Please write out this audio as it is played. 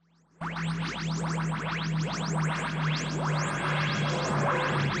The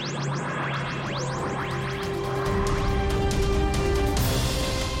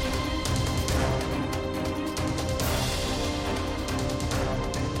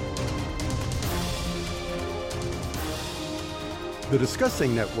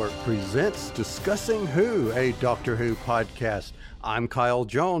Discussing Network presents Discussing Who, a Doctor Who podcast. I'm Kyle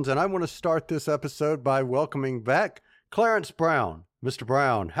Jones, and I want to start this episode by welcoming back Clarence Brown. Mr.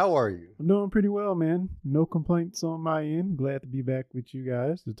 Brown, how are you? I'm doing pretty well, man. No complaints on my end. Glad to be back with you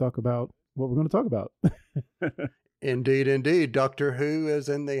guys to talk about what we're going to talk about. Indeed, indeed. Doctor Who is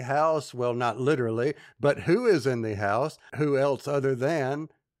in the house. Well, not literally, but who is in the house? Who else other than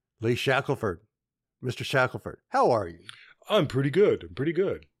Lee Shackelford? Mr. Shackelford, how are you? I'm pretty good.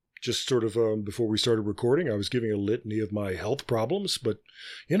 Just sort of before we started recording, I was giving a litany of my health problems. But,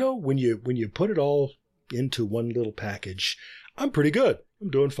 you know, when you put it all into one little package, I'm pretty good. I'm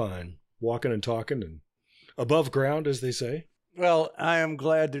doing fine. Walking and talking and above ground, as they say. Well, I am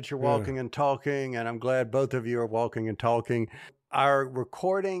glad that you're walking and talking, and I'm glad both of you are walking and talking. Our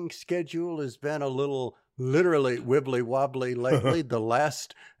recording schedule has been a little literally wibbly wobbly lately. The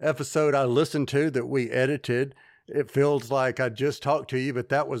last episode I listened to that we edited, it feels like I just talked to you, but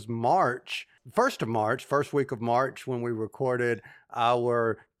that was March, first week of March, when we recorded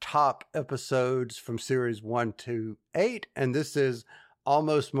our top episodes from series 1 to 8. And this is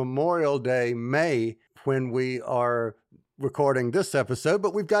almost Memorial Day, May, when we are recording this episode,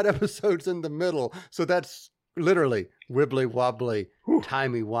 but we've got episodes in the middle. So that's literally wibbly wobbly,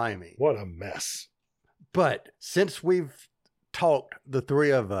 timey-wimey. What a mess. But since we've talked, the three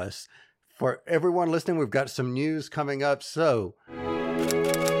of us, for everyone listening, we've got some news coming up. So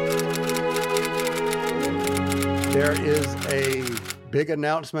there is a big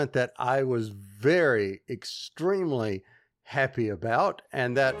announcement that I was extremely happy about.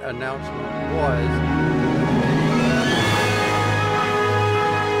 And that announcement was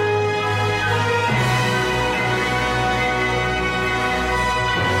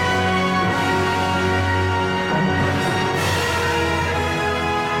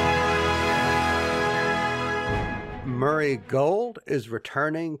Murray Gold is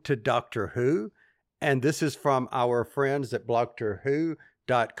returning to Doctor Who, and this is from our friends at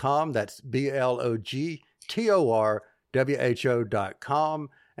blogtorwho.com. That's blogtorwho.com,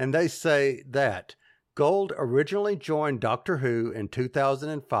 and they say that Gold originally joined Doctor Who in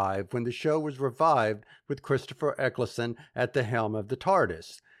 2005 when the show was revived with Christopher Eccleston at the helm of the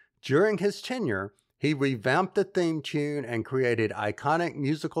TARDIS. During his tenure, he revamped the theme tune and created iconic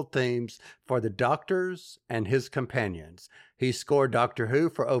musical themes for the Doctors and his companions. He scored Doctor Who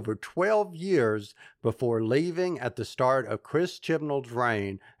for over 12 years before leaving at the start of Chris Chibnall's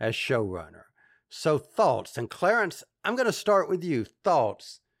reign as showrunner. So thoughts, and Clarence, I'm going to start with you.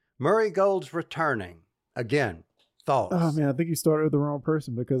 Thoughts. Murray Gold's returning. Again, thoughts. Oh, man, I think you started with the wrong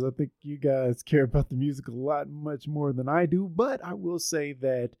person because I think you guys care about the music a lot much more than I do. But I will say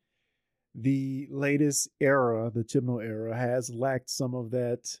that the latest era, the Chibnall era, has lacked some of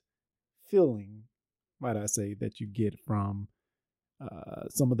that feeling, might I say, that you get from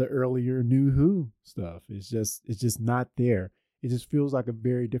some of the earlier New Who stuff. It's just not there. It just feels like a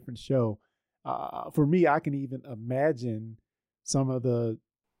very different show. For me, I can even imagine some of the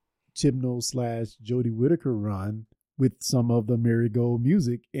Chibnall / Jodie Whittaker run with some of the Murray Gold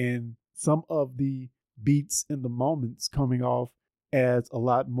music and some of the beats and the moments coming off as a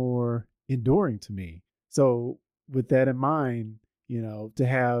lot more enduring to me. So with that in mind, you know, to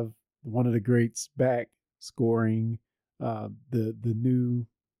have one of the greats back scoring the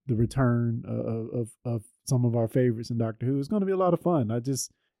return of some of our favorites in Doctor Who is going to be a lot of fun. I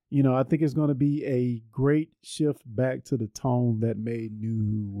think it's going to be a great shift back to the tone that made New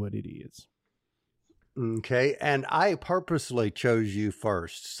Who what it is. Okay, and I purposely chose you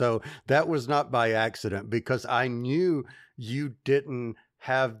first. So that was not by accident because I knew you didn't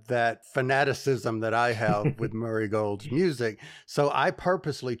have that fanaticism that I have with Murray Gold's music. So I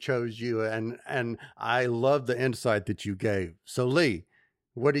purposely chose you, and I love the insight that you gave. So Lee,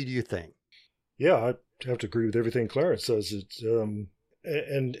 what did you think? Yeah, I have to agree with everything Clarence says. It's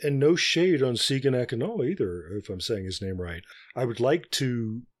and no shade on Segan Akinola either, if I'm saying his name right. I would like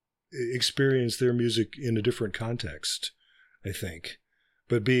to experience their music in a different context, I think.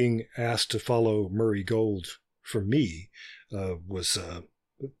 But being asked to follow Murray Gold for me was a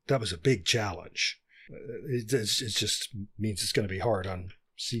big challenge. It just means it's going to be hard on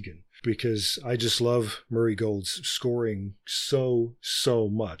Segan because I just love Murray Gold's scoring so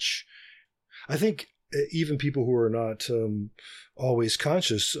much. I think even people who are not always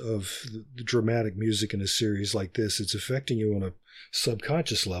conscious of the dramatic music in a series like this, it's affecting you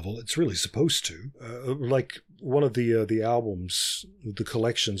subconscious level. It's really supposed to. Like one of the albums, the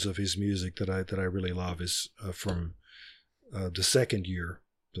collections of his music that I really love is from the second year,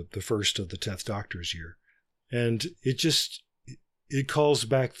 the first of the 10th Doctor's year. And it calls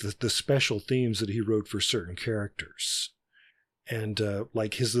back the special themes that he wrote for certain characters. And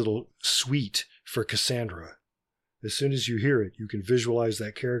like his little suite for Cassandra. As soon as you hear it, you can visualize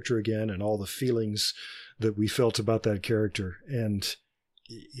that character again and all the feelings that we felt about that character. And,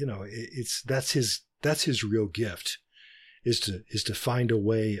 you know, that's his real gift, is to find a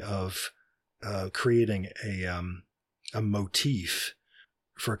way of creating a motif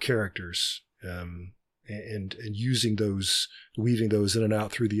for characters, and using those, weaving those in and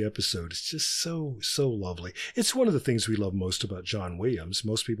out through the episode. It's just so lovely. It's one of the things we love most about John Williams.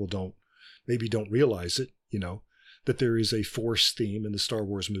 Most people don't realize it, you know, that there is a Force theme in the Star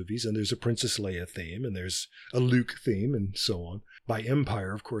Wars movies, and there's a Princess Leia theme, and there's a Luke theme, and so on. By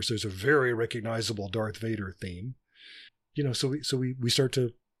Empire, of course, there's a very recognizable Darth Vader theme. You know, so we start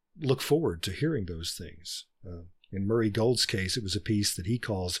to look forward to hearing those things. In Murray Gold's case, it was a piece that he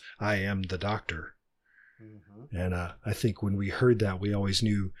calls "I Am the Doctor." Mm-hmm. And I think when we heard that, we always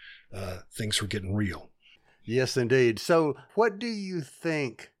knew things were getting real. Yes, indeed. So what do you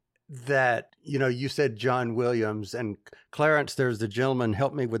think that, you know, you said John Williams, and Clarence, there's the gentleman,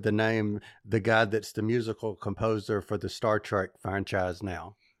 help me with the name, the guy that's the musical composer for the Star Trek franchise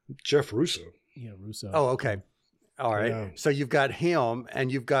now. Jeff Russo. Yeah, Russo. Oh, okay. All right. Yeah. So you've got him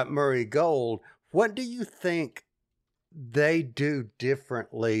and you've got Murray Gold. What do you think they do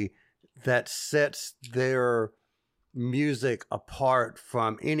differently that sets their music apart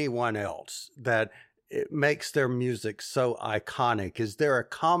from anyone else, that it makes their music so iconic? Is there a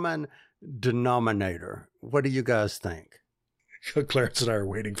common denominator? What do you guys think? Clarence and I are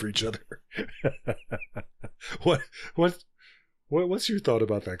waiting for each other. What's your thought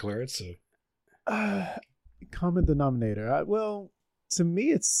about that, Clarence? Common denominator. Well, to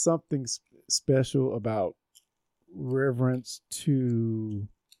me, it's something special about reverence to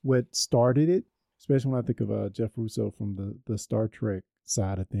what started it, especially when I think of Jeff Russo from the Star Trek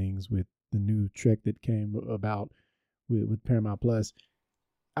side of things, with the new Trek that came about with Paramount Plus.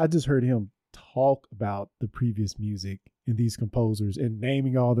 I just heard him talk about the previous music and these composers and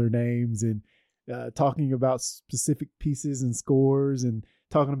naming all their names and talking about specific pieces and scores and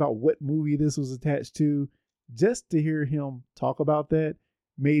talking about what movie this was attached to. Just to hear him talk about that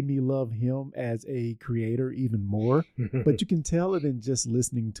made me love him as a creator even more. But you can tell it in just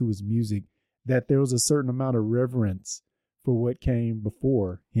listening to his music that there was a certain amount of reverence for what came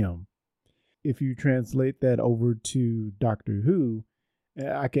before him. If you translate that over to Doctor Who,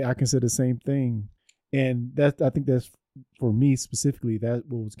 I can say the same thing. And I think that's, for me specifically, that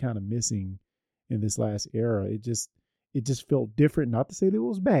what was kind of missing in this last era. It just felt different. Not to say that it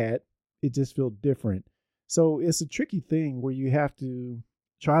was bad. It just felt different. So it's a tricky thing where you have to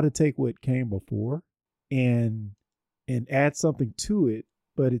try to take what came before and add something to it,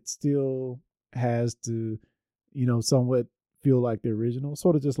 but it still has to, you know, somewhat feel like the original,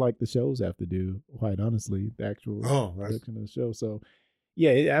 sort of just like the shows have to do, quite honestly, the actual production of the show. So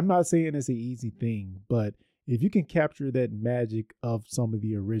yeah, I'm not saying it's an easy thing, but if you can capture that magic of some of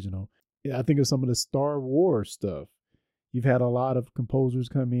the original, I think of some of the Star Wars stuff. You've had a lot of composers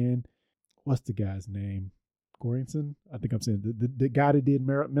come in. What's the guy's name? Goranson? I think I'm saying the guy that did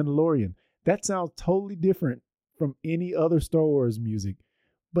Mandalorian. That sounds totally different from any other Star Wars music,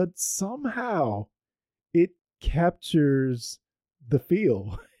 but somehow it captures the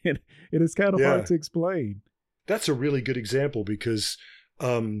feel. And it is kind of hard to explain. That's a really good example because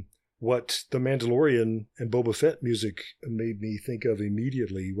what the Mandalorian and Boba Fett music made me think of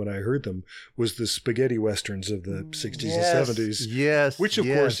immediately when I heard them was the spaghetti westerns of the 60s and 70s. Yes. Which, of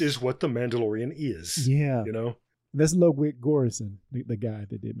course, is what the Mandalorian is. Yeah. You know? That's Ludwig Göransson, the guy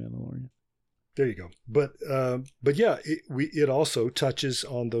that did Mandalorian. There you go. But yeah, it also touches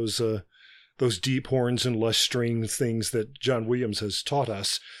on those deep horns and lush strings things that John Williams has taught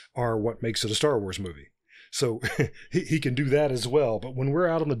us are what makes it a Star Wars movie. So he can do that as well. But when we're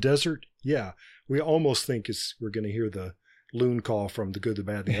out on the desert, yeah, we almost think we're going to hear the loon call from The Good, the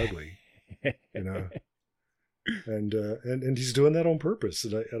Bad, and the Ugly, you know. And he's doing that on purpose,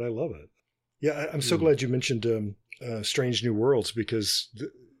 and I love it. Yeah, I'm so glad you mentioned Strange New Worlds, because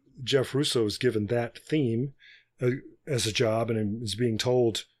Jeff Russo is given that theme as a job and is being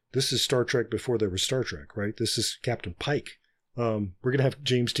told, this is Star Trek before there was Star Trek, right? This is Captain Pike. We're going to have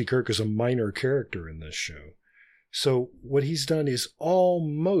James T. Kirk as a minor character in this show. So what he's done is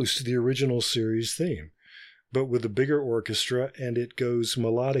almost the original series theme, but with a bigger orchestra, and it goes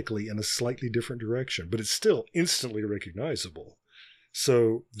melodically in a slightly different direction, but it's still instantly recognizable.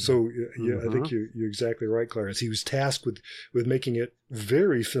 So yeah, I think you're exactly right, Clarence. He was tasked with making it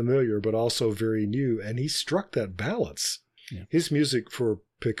very familiar, but also very new, and he struck that balance. Yeah. His music for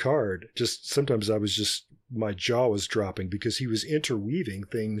Picard, just sometimes my jaw was dropping because he was interweaving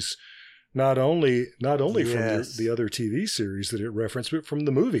things, not only from the other TV series that it referenced, but from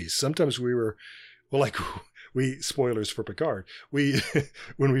the movies. Sometimes spoilers for Picard.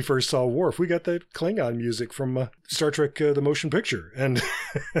 When we first saw Worf, we got that Klingon music from Star Trek: The Motion Picture, and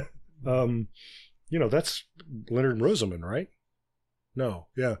that's Leonard Rosenman, right? No,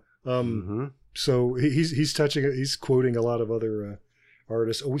 yeah. So he's quoting a lot of other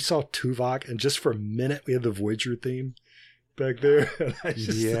artists. Oh, we saw Tuvok, and just for a minute, we had the Voyager theme back there. And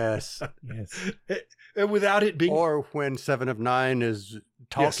yes. And without it being, or when Seven of Nine is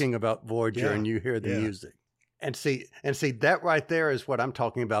talking about Voyager, and you hear the music. And see that right there is what I'm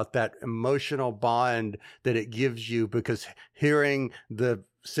talking about, that emotional bond that it gives you, because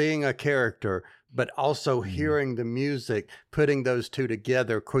seeing a character, but also hearing the music, putting those two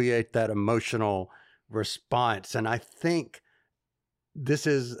together create that emotional response. And I think this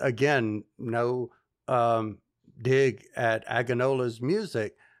is, again, no dig at Aganola's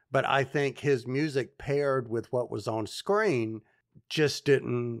music, but I think his music paired with what was on screen just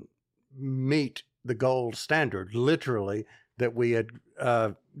didn't meet the gold standard, literally, that we had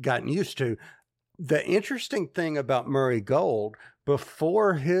gotten used to. The interesting thing about Murray Gold,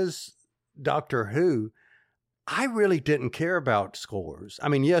 before his Doctor Who, I really didn't care about scores. I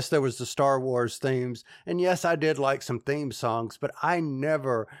mean, yes, there was the Star Wars themes, and yes, I did like some theme songs, but I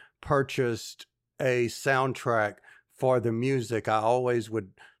never purchased a soundtrack for the music. I always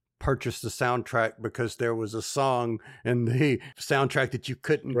would purchase the soundtrack because there was a song in the soundtrack that you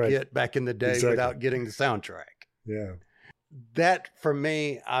couldn't get back in the day without getting the soundtrack. Yeah. That, for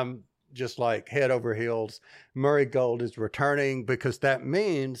me, I'm just like head over heels. Murray Gold is returning, because that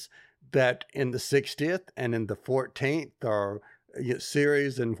means that in the 60th and in the 14th or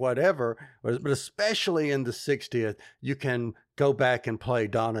series and whatever, but especially in the 60th, you can go back and play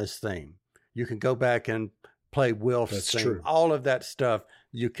Donna's theme. You can go back and play Wilf's theme. True. All of that stuff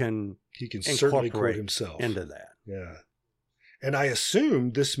he can certainly quote himself into that. Yeah. And I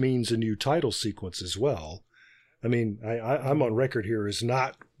assume this means a new title sequence as well. I mean, I'm on record here as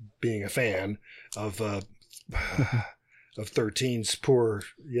not being a fan of 13's poor,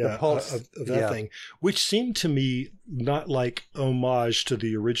 of that thing, which seemed to me not like homage to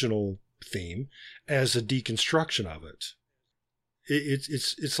the original theme, as a deconstruction of it.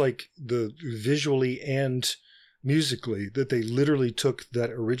 It's like the visually and musically that they literally took that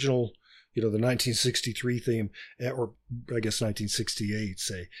original, the 1963 theme, or I guess 1968,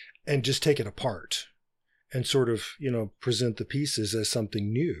 say, and just take it apart and sort of, present the pieces as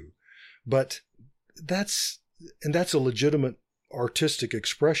something new. But that's a legitimate artistic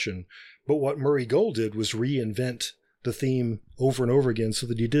expression. But what Murray Gold did was reinvent the theme over and over again, so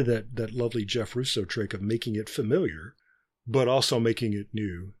that he did that lovely Jeff Russo trick of making it familiar, but also making it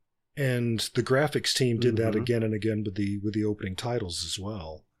new. And the graphics team did that again and again with the opening titles as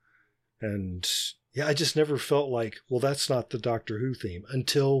well. And yeah, I just never felt like, well, that's not the Doctor Who theme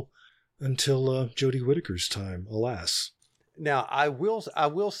until Jodie Whittaker's time, alas. Now, I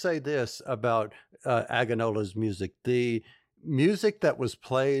will say this about Aganola's music. The music that was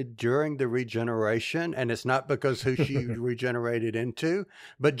played during the regeneration, and it's not because who she regenerated into,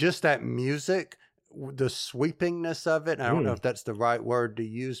 but just that music, the sweepingness of it. I don't know if that's the right word to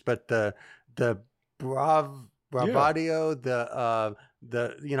use, but the bravado, the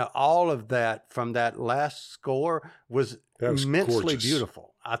all of that from that last score was immensely gorgeous.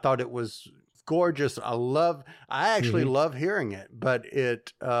 Beautiful. I thought it was gorgeous. I actually love hearing it, but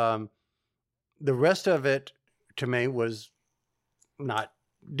the rest of it to me was not,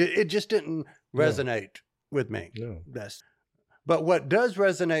 it just didn't resonate with me. No. But what does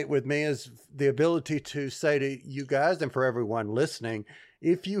resonate with me is the ability to say to you guys, and for everyone listening,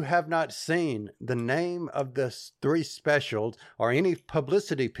 if you have not seen the name of the 3 specials or any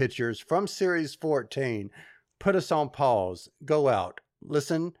publicity pictures from Series 14, put us on pause, go out,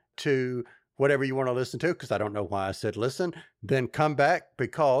 listen to whatever you want to listen to, because I don't know why I said listen, then come back,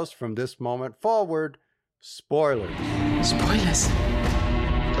 because from this moment forward, spoilers. Spoilers.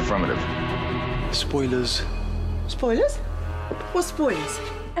 Affirmative. Spoilers. Spoilers? What spoilers?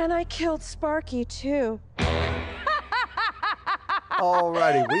 And I killed Sparky, too.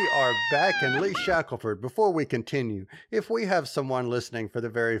 Alrighty, we are back. And Lee Shackelford, before we continue, if we have someone listening for the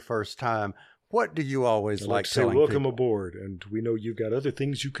very first time, what do you always like to say? Telling welcome people? aboard. And we know you've got other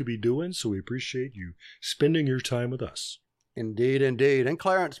things you could be doing, so we appreciate you spending your time with us. Indeed, indeed. And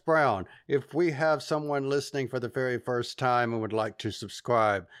Clarence Brown, if we have someone listening for the very first time and would like to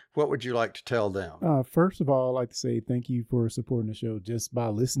subscribe, what would you like to tell them? First of all, I'd like to say thank you for supporting the show just by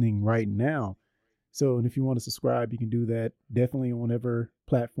listening right now. So, and if you want to subscribe, you can do that definitely on whatever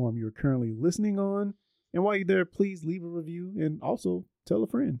platform you're currently listening on. And while you're there, please leave a review and also tell a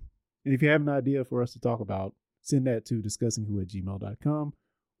friend. And if you have an idea for us to talk about, send that to discussingwho@gmail.com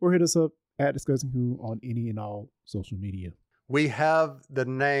or hit us up at discussingwho on any and all social media. We have the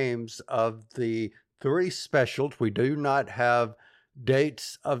names of the 3 specials. We do not have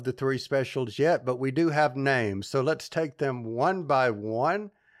dates of the 3 specials yet, but we do have names. So let's take them one by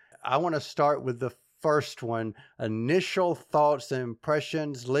one. I want to start with the first one. Initial thoughts and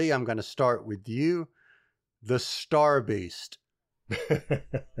impressions. Lee, I'm going to start with you. The Star Beast.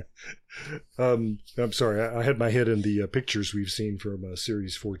 I'm sorry. I had my head in the pictures we've seen from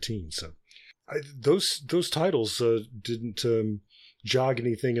Series 14. So those titles didn't jog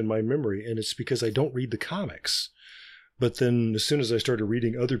anything in my memory, and it's because I don't read the comics. But then as soon as I started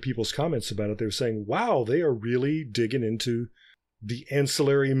reading other people's comments about it, they were saying, wow, they are really digging into the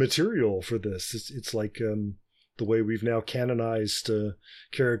ancillary material for this. It's like the way we've now canonized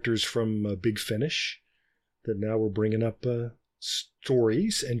characters from Big Finish, that now we're bringing up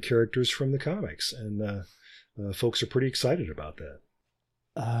stories and characters from the comics. And folks are pretty excited about that.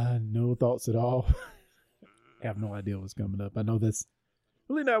 No thoughts at all. I have no idea what's coming up. I know that's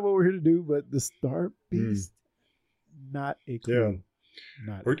really not what we're here to do, but the Star Beast, not a clue.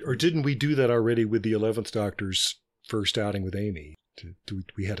 Yeah. Or didn't we do that already with the 11th Doctor's first outing with Amy?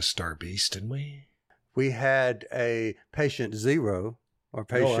 We had a Star Beast, didn't we? We had a Patient Zero, or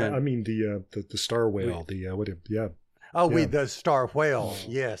Patient... No, I mean the Star Whale, the Star Whale,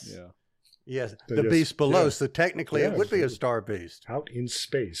 yes. Yeah. Yes, the Beast Below. Yeah. So technically it would be a Star Beast. Out in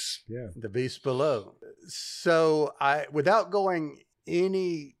space, yeah. The Beast Below. So without going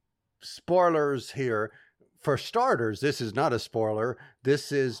any spoilers here, for starters, this is not a spoiler.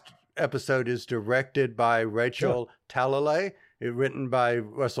 Episode is directed by Rachel Talalay, written by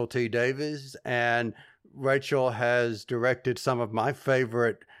Russell T. Davies, and Rachel has directed some of my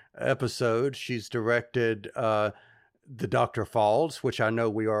favorite episodes. She's directed The Doctor Falls, which I know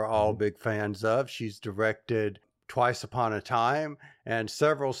we are all big fans of. She's directed Twice Upon a Time and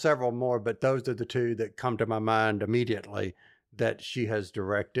several more, but those are the 2 that come to my mind immediately that she has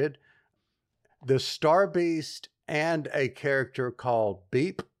directed. The Star Beast and a character called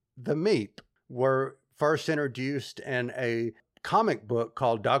Beep the Meep were first introduced in a comic book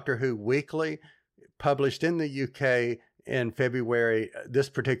called Doctor Who Weekly, published in the UK in February. This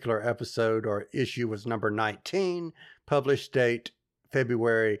particular episode or issue was number 19, published date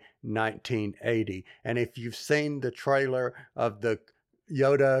February 1980. And if you've seen the trailer of the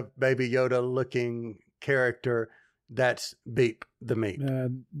Baby Yoda looking character, that's Beep the Meep.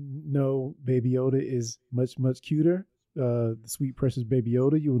 No, Baby Yoda is much, much cuter. The sweet, precious Baby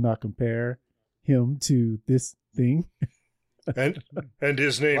Yoda. You will not compare him to this thing. And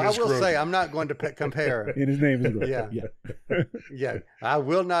his name is Grogu. I will say I'm not going to compare. And his name is Grogu. Yeah. I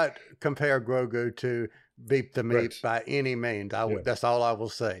will not compare Grogu to Beep the Meep by any means. That's all I will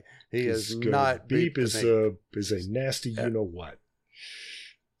say. He is not Beep the is Meep. is a nasty you know what.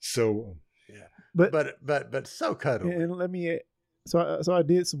 So but so cuddly. And let me so I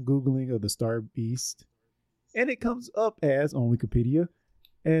did some Googling of the Star Beast, and it comes up as on Wikipedia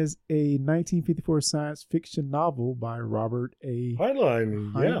as a 1954 science fiction novel by Robert A.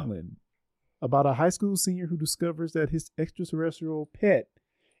 Heinlein about a high school senior who discovers that his extraterrestrial pet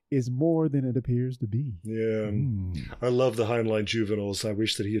is more than it appears to be. Yeah. I love the Heinlein juveniles. I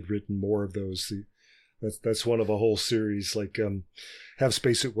wish that he had written more of those. That's one of a whole series, like Have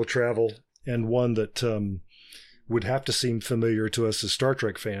Spacesuit Will Travel, and one that would have to seem familiar to us as Star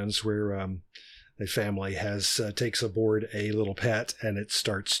Trek fans, where a family takes aboard a little pet, and it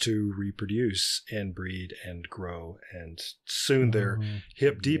starts to reproduce and breed and grow, and soon they're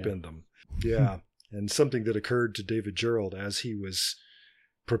hip deep in them. Yeah. And something that occurred to David Gerrold as he was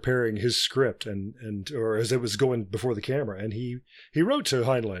preparing his script or as it was going before the camera, and he wrote to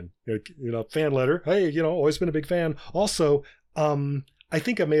Heinlein, fan letter. Hey, always been a big fan. Also, I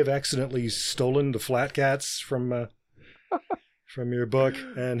think I may have accidentally stolen the Flat Cats from your book,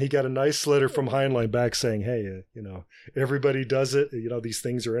 and he got a nice letter from Heinlein back saying, hey, everybody does it. These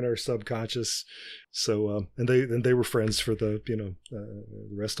things are in our subconscious. So, and they were friends for the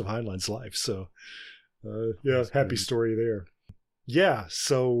rest of Heinlein's life. So, happy story there. Yeah.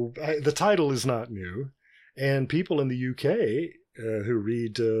 So the title is not new, and people in the UK who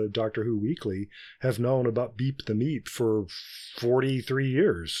read Doctor Who Weekly have known about Beep the Meep for 43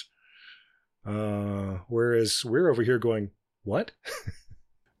 years. Whereas we're over here going, what?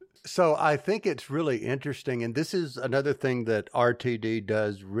 So I think it's really interesting. And this is another thing that RTD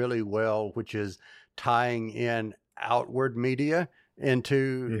does really well, which is tying in outward media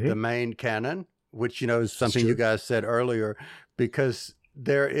into the main canon, which, is something you guys said earlier, because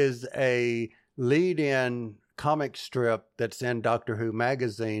there is a lead-in comic strip that's in Doctor Who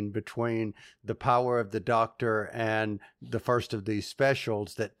magazine between The Power of the Doctor and the first of these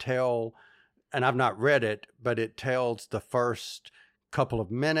specials that tell, and I've not read it, but it tells the first couple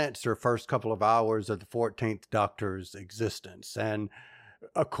of minutes or first couple of hours of the 14th Doctor's existence. And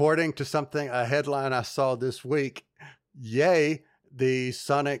according to a headline I saw this week, yay, the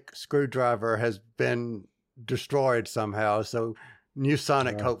sonic screwdriver has been destroyed somehow. So new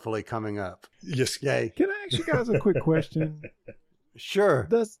Sonic hopefully coming up. Yes. Yay. Can I ask you guys a quick question? Sure.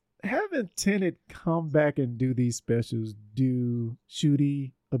 Does having Tennant come back and do these specials do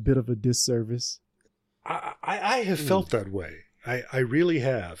Ncuti a bit of a disservice? I have felt that way. I really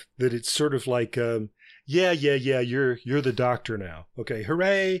have. That it's sort of like, you're the Doctor now. Okay,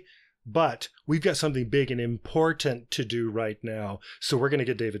 hooray. But we've got something big and important to do right now, so we're going to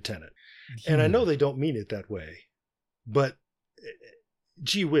get David Tennant. Yeah. And I know they don't mean it that way, but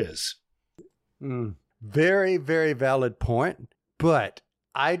gee whiz. Very, very valid point. But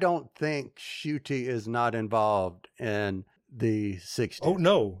I don't think Ncuti is not involved in the 60s. Oh,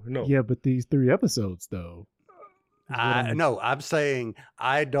 no. Yeah, but these 3 episodes, though. No, I'm saying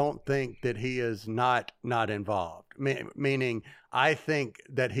I don't think that he is not involved. Meaning, I think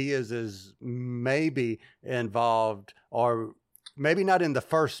that he is maybe involved, or maybe not in the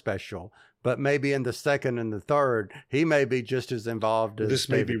first special, but maybe in the second and the third. He may be just as involved as this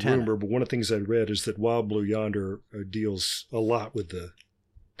may David be Tennant. rumor, but one of the things I read is that Wild Blue Yonder deals a lot with the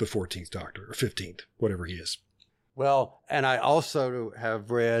 14th Doctor, or 15th, whatever he is. Well, and I also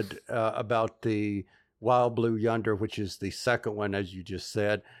have read about the Wild Blue Yonder, which is the second one, as you just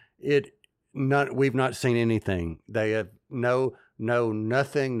said. We've not seen anything. They have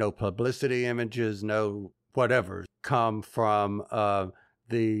nothing, no publicity images, no whatever come from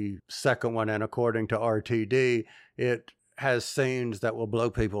the second one. And according to RTD, it has scenes that will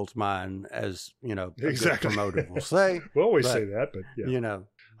blow people's mind, as exactly. A good promoter will say. We'll always say that, but yeah.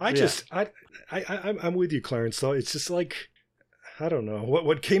 I'm with you, Clarence, though. It's just like, I don't know.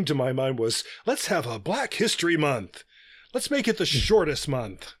 What came to my mind was, let's have a Black History Month. Let's make it the shortest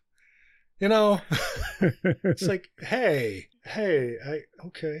month. It's like, hey,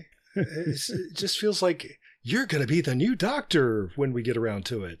 okay. It just feels like you're going to be the new Doctor when we get around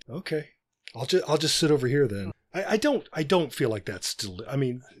to it. Okay. I'll just sit over here then. I don't feel like that's still,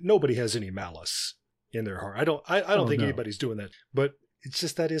 nobody has any malice in their heart. I don't think anybody's doing that, but it's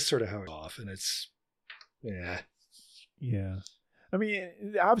just, that is sort of how it's off, and it's, yeah. Yeah.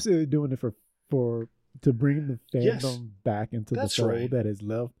 Obviously they're doing it to bring the fandom back into the fold that is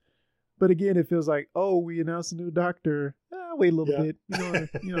left. But again, it feels like, we announced a new Doctor. Wait a little bit.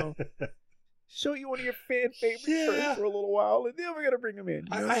 Show you one of your fan favorites first for a little while, and then we're gonna bring him in.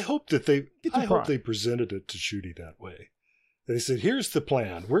 I hope that they presented it to Ncuti that way. They said, "Here's the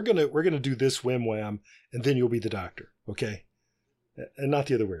plan. We're gonna do this whim wham, and then you'll be the Doctor, okay?" And not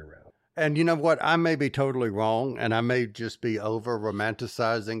the other way around. And you know what? I may be totally wrong, and I may just be over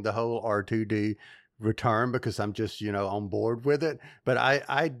romanticizing the whole R2D return because I'm just, on board with it. But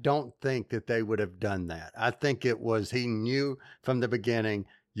I don't think that they would have done that. I think it was, he knew from the beginning,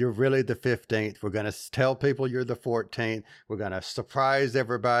 you're really the 15th. We're going to tell people you're the 14th. We're going to surprise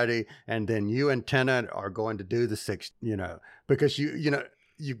everybody. And then you and Tennant are going to do the 6th, because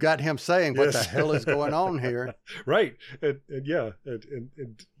you got him saying, what the hell is going on here? Right. And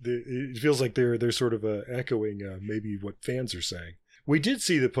it feels like they're sort of echoing maybe what fans are saying. We did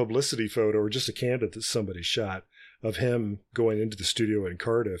see the publicity photo, or just a candid that somebody shot, of him going into the studio in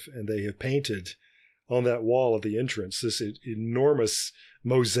Cardiff, and they have painted on that wall of the entrance this enormous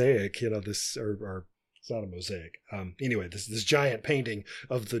mosaic, this, or it's not a mosaic. Anyway, this giant painting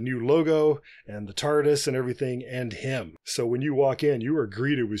of the new logo and the TARDIS and everything, and him. So when you walk in, you are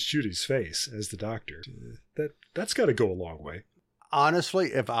greeted with Ncuti's face as the Doctor. That's got to go a long way.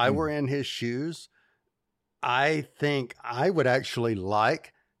 Honestly, if I were in his shoes, I think I would actually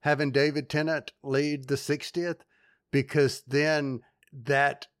like having David Tennant lead the 60th, because then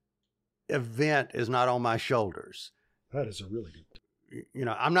that event is not on my shoulders. That is a really good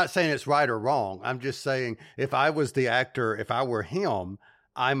point. I'm not saying it's right or wrong. I'm just saying, if I was the actor, if I were him,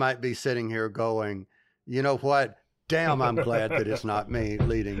 I might be sitting here going, you know what? Damn, I'm glad that it's not me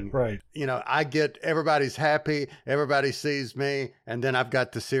leading. Right. I get, everybody's happy. Everybody sees me. And then I've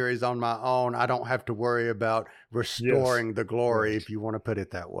got the series on my own. I don't have to worry about restoring the glory, if you want to put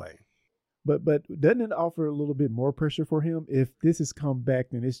it that way. But doesn't it offer a little bit more pressure for him? If this has come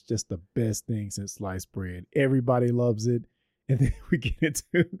back, then it's just the best thing since sliced bread. Everybody loves it. And then we get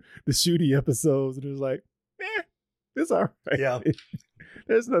into the Shooty episodes, and it's like, it's all right. Yeah.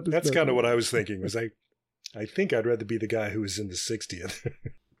 There's nothing. That's kind of what I was thinking. Was I think I'd rather be the guy who was in the 60th.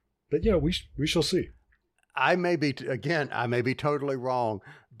 But yeah, we shall see. I may be totally wrong,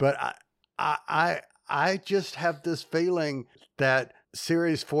 but I just have this feeling that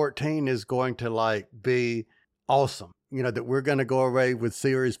Series 14 is going to like be awesome. You know, that we're going to go away with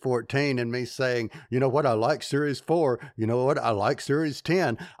Series 14 and me saying, you know what, I like Series 4. You know what, I like Series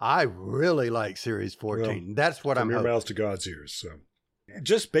 10. I really like Series 14. Well, that's what I'm hoping. From your mouth to God's ears. So,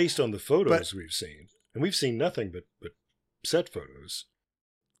 just based on the photos we've seen, and we've seen nothing but set photos.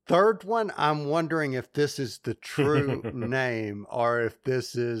 Third one, I'm wondering if this is the true name or if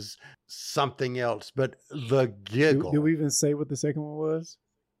this is something else. But the Giggle. Did we even say what the second one was?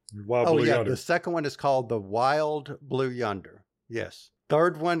 Wild Blue Yonder. The second one is called the Wild Blue Yonder. Yes.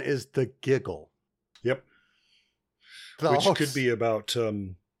 Third one is the Giggle. Yep. Which could be about,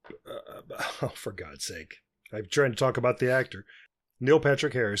 for God's sake. I'm trying to talk about the actor. Neil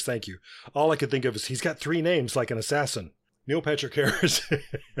Patrick Harris, thank you. All I could think of is he's got 3 names like an assassin. Neil Patrick Harris.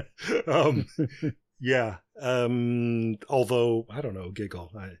 Yeah. Although, I don't know,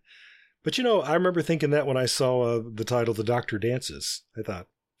 Giggle. But you know, I remember thinking that when I saw the title, The Doctor Dances. I thought,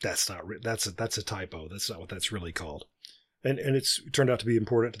 that's a typo. That's not what that's really called. And it turned out to be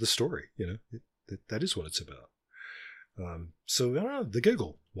important to the story. You know, that is what it's about. So, I don't know, the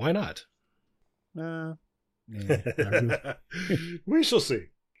Giggle. Why not? We shall see.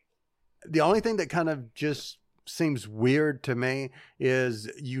 The only thing that kind of just seems weird to me is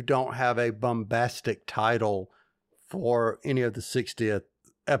you don't have a bombastic title for any of the 60th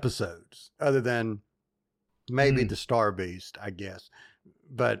episodes other than maybe the Star Beast, I guess.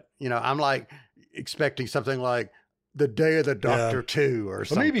 But, you know, I'm like expecting something like The Day of the Doctor 2 or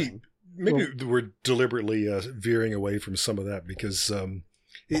something. Maybe we're deliberately veering away from some of that because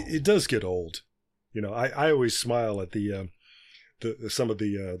it does get old. You know, I always smile at some of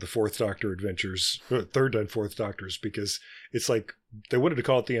the Fourth Doctor adventures, third and fourth Doctors, because it's like they wanted to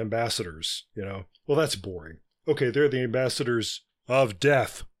call it the Ambassadors. You know, well, that's boring. Okay, they're the Ambassadors of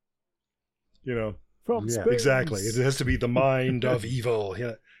Death. You know, from space. Exactly. It has to be the mind of evil.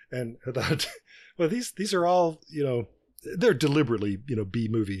 Yeah, and that. Well, these are all, you know, they're deliberately, you know, B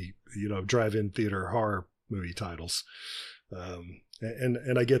movie, you know, drive-in theater horror movie titles.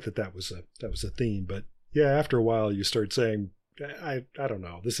 And I get that was a theme, but yeah, after a while you start saying, I don't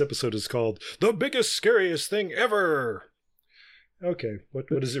know. This episode is called The Biggest Scariest Thing Ever. Okay, what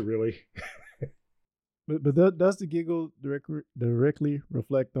is it really? But does the Giggle directly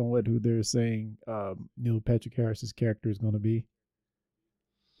reflect on who they're saying Neil Patrick Harris's character is going to be?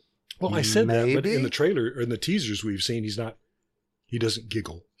 Well, I said that, but in the trailer or in the teasers we've seen, he doesn't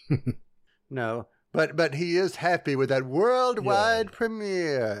giggle. No, but he is happy with that worldwide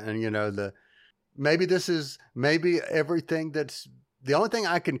premiere, and you know maybe everything that's the only thing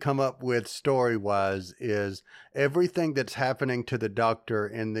I can come up with story-wise is everything that's happening to the Doctor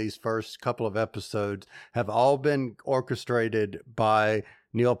in these first couple of episodes have all been orchestrated by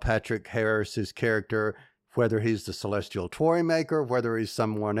Neil Patrick Harris's character, whether he's the Celestial Toy Maker, whether he's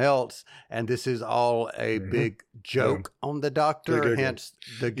someone else, and this is all a big joke on the Doctor, hence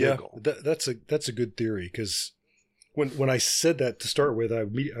the Giggle. Yeah, that's a good theory, because when I said that to start with, I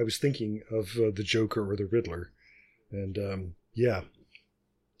was thinking of the Joker or the Riddler, and yeah,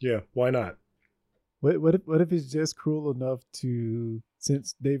 why not? What if he's just cruel enough to,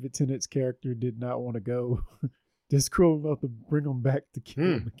 since David Tennant's character did not want to go, just cruel enough to bring him back to kill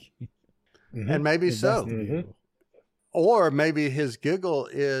him again? And maybe so. Or maybe his giggle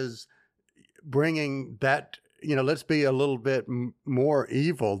is bringing that, you know, let's be a little bit more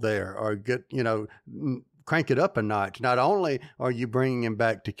evil there, or get, you know, crank it up a notch. Not only are you bringing him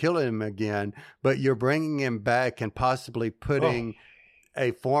back to kill him again, but you're bringing him back and possibly putting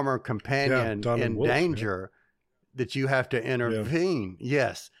a former companion in danger that you have to intervene.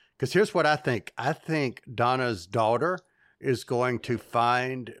 Yes. Because here's what I think. I think Donna's daughter is going to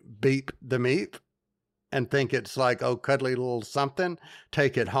find Beep the Meep and think it's like, oh, cuddly little something,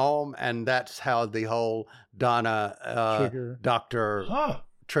 take it home. And that's how the whole Donna Doctor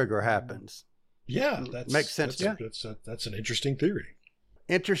trigger happens. Yeah, that makes sense. That's an interesting theory.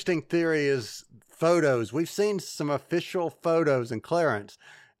 Interesting theory is photos. We've seen some official photos, and Clarence,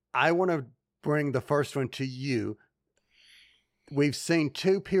 I want to bring the first one to you. We've seen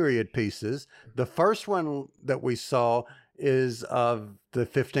 2 period pieces. The first one that we saw is of the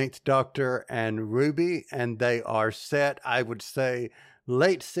 15th Doctor and Ruby, and they are set, I would say,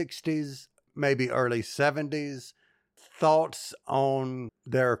 late 60s, maybe early 70s. Thoughts on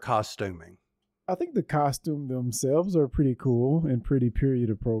their costuming? I think the costume themselves are pretty cool and pretty period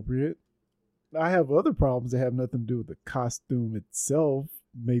appropriate. I have other problems that have nothing to do with the costume itself.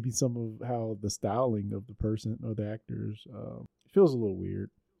 Maybe some of how the styling of the person or the actors feels a little weird.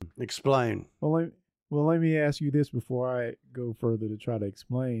 Explain. Well, let me ask you this before I go further to try to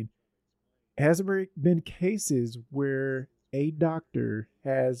explain. Has there been cases where a doctor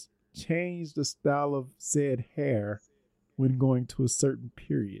has changed the style of said hair when going to a certain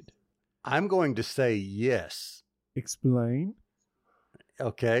period? I'm going to say yes. Explain.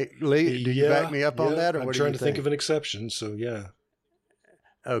 Okay. Lee, do you back me up on that? Or I'm what trying do you to think of an exception, so yeah.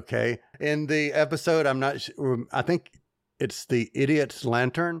 Okay. In the episode, I'm not sure, I think it's the Idiot's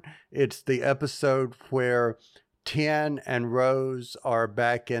Lantern. It's the episode where Tien and Rose are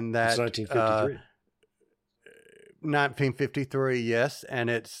back in that. It's 1953. 1953, yes. And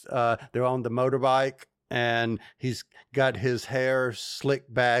it's they're on the motorbike and he's got his hair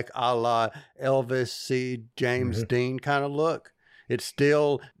slicked back a la Elvis C. James Dean kind of look. It's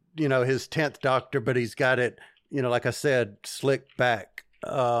still, his 10th Doctor, but he's got it, like I said, slicked back.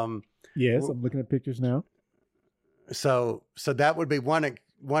 Yes, I'm looking at pictures now. So that would be one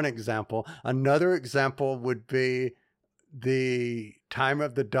example. Another example would be the time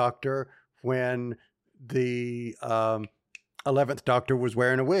of the Doctor when the 11th Doctor was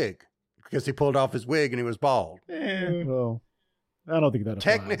wearing a wig because he pulled off his wig and he was bald. Well, I don't think that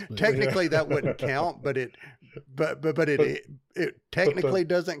applies. Technically, that wouldn't count, but it technically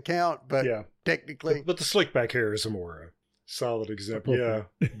doesn't count. But yeah, technically, but the slick back hair is a more solid example. Yeah,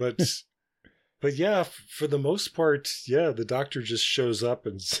 but yeah, for the most part, yeah, the Doctor just shows up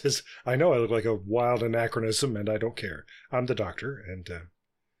and says, "I know I look like a wild anachronism, and I don't care. I'm the Doctor." And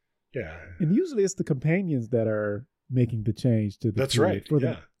yeah, and usually it's the companions that are making the change to the. That's right.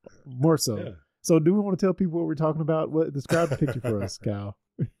 Yeah, more so. Yeah. So do we want to tell people what we're talking about? Describe the picture for us, Kyle.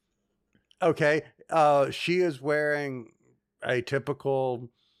 Okay. She is wearing a typical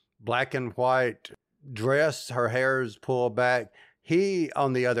black and white dress. Her hair is pulled back. He,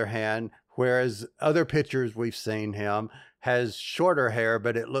 on the other hand, whereas other pictures we've seen him, has shorter hair,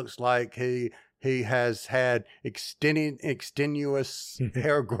 but it looks like he has had extenuous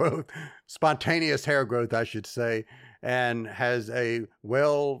hair growth, spontaneous hair growth, I should say, and has a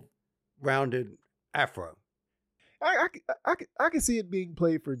well-rounded afro. I can see it being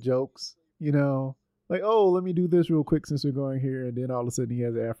played for jokes, like, oh, let me do this real quick since we're going here, and then all of a sudden he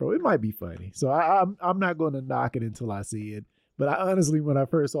has an afro. It might be funny, so I'm not going to knock it until I see it. But I honestly, when I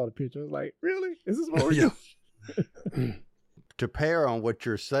first saw the picture, I was like, really? Is this what we're doing? To pair on what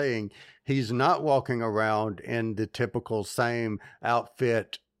you're saying, he's not walking around in the typical same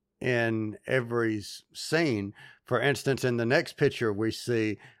outfit in every scene. For instance, in the next picture we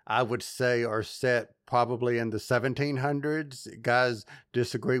see, I would say are set probably in the 1700s. Guys,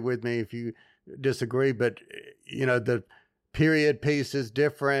 disagree with me if you disagree, but the period piece is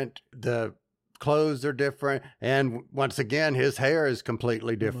different. The clothes are different. And once again, his hair is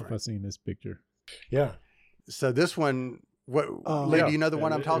completely different. I don't know if I've seen this picture. Yeah. So this one, Lee, do you know the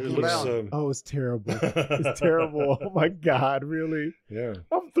one I'm talking about? It's terrible. It's terrible. Oh my God, really? Yeah.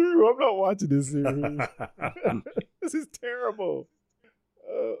 I'm through. I'm not watching this series. This is terrible.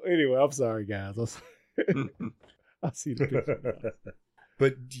 Anyway, I'm sorry, guys. I'll see the picture.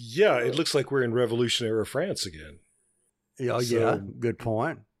 But yeah, it looks like we're in Revolution era France again. Yeah, good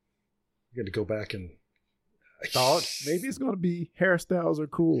point. We're going to go back and thoughts. Maybe it's going to be hairstyles are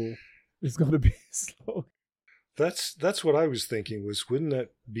cool. It's going to be slow. That's what I was thinking. Wouldn't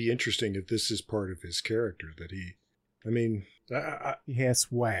that be interesting if this is part of his character that he has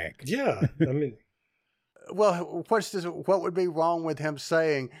swag. Yeah, I mean. Well, what would be wrong with him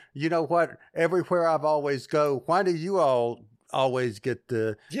saying, you know what, everywhere I've always go, why do you all always get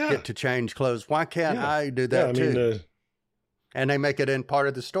to change clothes? Why can't I do that too? And they make it in part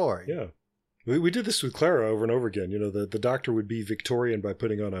of the story. Yeah. We did this with Clara over and over again. The Doctor would be Victorian by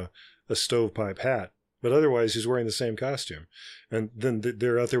putting on a stovepipe hat, but otherwise he's wearing the same costume. And then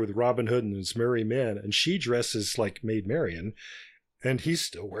they're out there with Robin Hood and his merry men, and she dresses like Maid Marian, and he's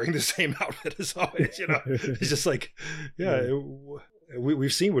still wearing the same outfit as always. It's just like,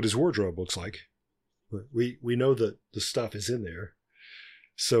 we've seen what his wardrobe looks like. We know that the stuff is in there.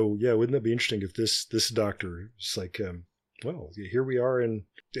 So yeah, wouldn't that be interesting if this Doctor is like, well, here we are in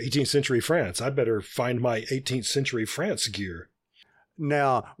 18th century France. I better find my 18th century France gear.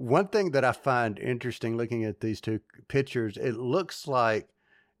 Now, one thing that I find interesting looking at these two pictures, it looks like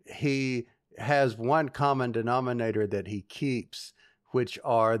he has one common denominator that he keeps, which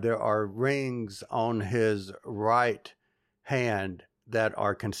there are rings on his right hand that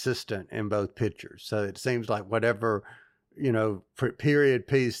are consistent in both pictures. So it seems like whatever, period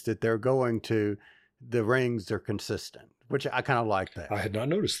piece that they're going to, the rings are consistent, which I kind of like that. I had not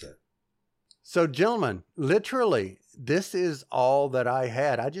noticed that. So, gentlemen, literally, this is all that I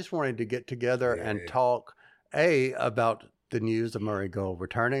had. I just wanted to get together and talk, A, about the news of Murray Gold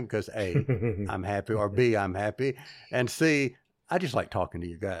returning, because A, I'm happy, or B, I'm happy, and C, I just like talking to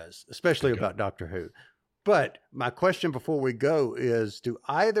you guys, especially about Doctor Who. But my question before we go is, do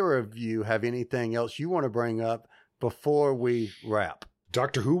either of you have anything else you want to bring up before we wrap?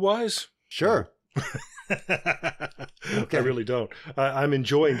 Doctor Who wise? Sure. Okay. I really don't. I'm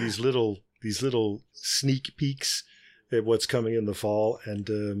enjoying these little sneak peeks at what's coming in the fall,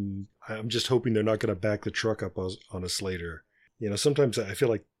 and I'm just hoping they're not going to back the truck up on us later. Sometimes I feel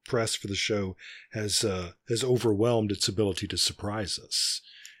like press for the show has overwhelmed its ability to surprise us,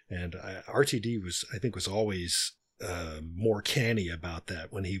 and RTD was always more canny about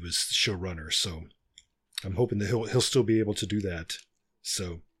that when he was showrunner. So I'm hoping that he'll still be able to do that.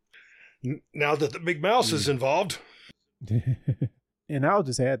 So now that the big mouse is involved. And I'll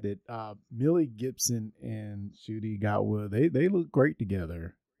just add that Millie Gibson and Ncuti Gatwa, they look great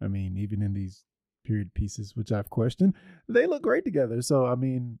together. I mean, even in these period pieces, which I've questioned, they look great together. So, I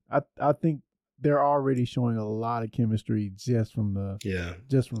mean, I think they're already showing a lot of chemistry just from the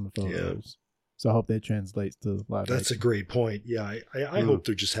photos. Yeah. So I hope that translates to live That's action. a great point. Yeah, I hope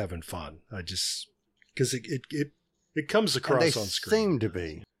they're just having fun. Because it comes across on screen. They seem to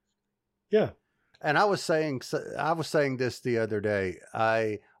be. Yeah. And I was saying this the other day,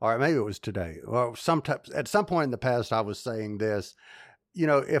 or maybe it was today, or at some point in the past, I was saying this,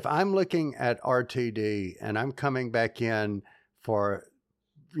 if I'm looking at RTD and I'm coming back in for,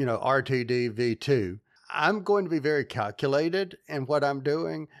 RTD V2, I'm going to be very calculated in what I'm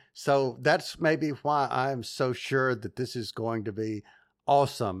doing. So that's maybe why I'm so sure that this is going to be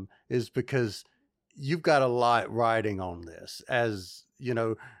awesome, is because you've got a lot riding on this. As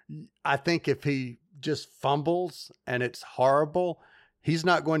I think if he just fumbles and it's horrible, he's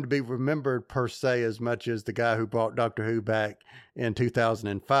not going to be remembered per se as much as the guy who brought Doctor Who back in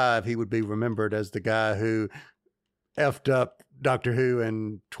 2005. He would be remembered as the guy who effed up Doctor Who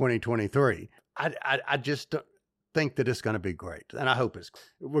in 2023. I just think that it's going to be great, and I hope it's.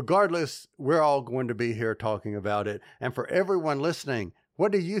 Regardless, we're all going to be here talking about it. And for everyone listening,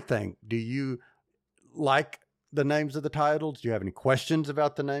 what do you think? Do you like the names of the titles? Do you have any questions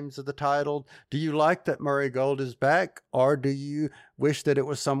about the names of the title? Do you like that Murray Gold is back, or do you wish that it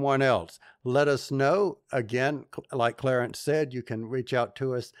was someone else? Let us know. Again, like Clarence said, you can reach out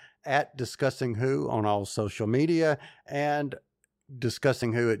to us at Discussing Who on all social media and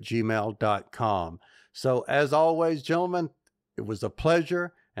discussingwho@gmail.com. So as always, gentlemen, it was a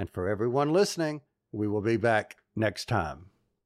pleasure. And for everyone listening, we will be back next time.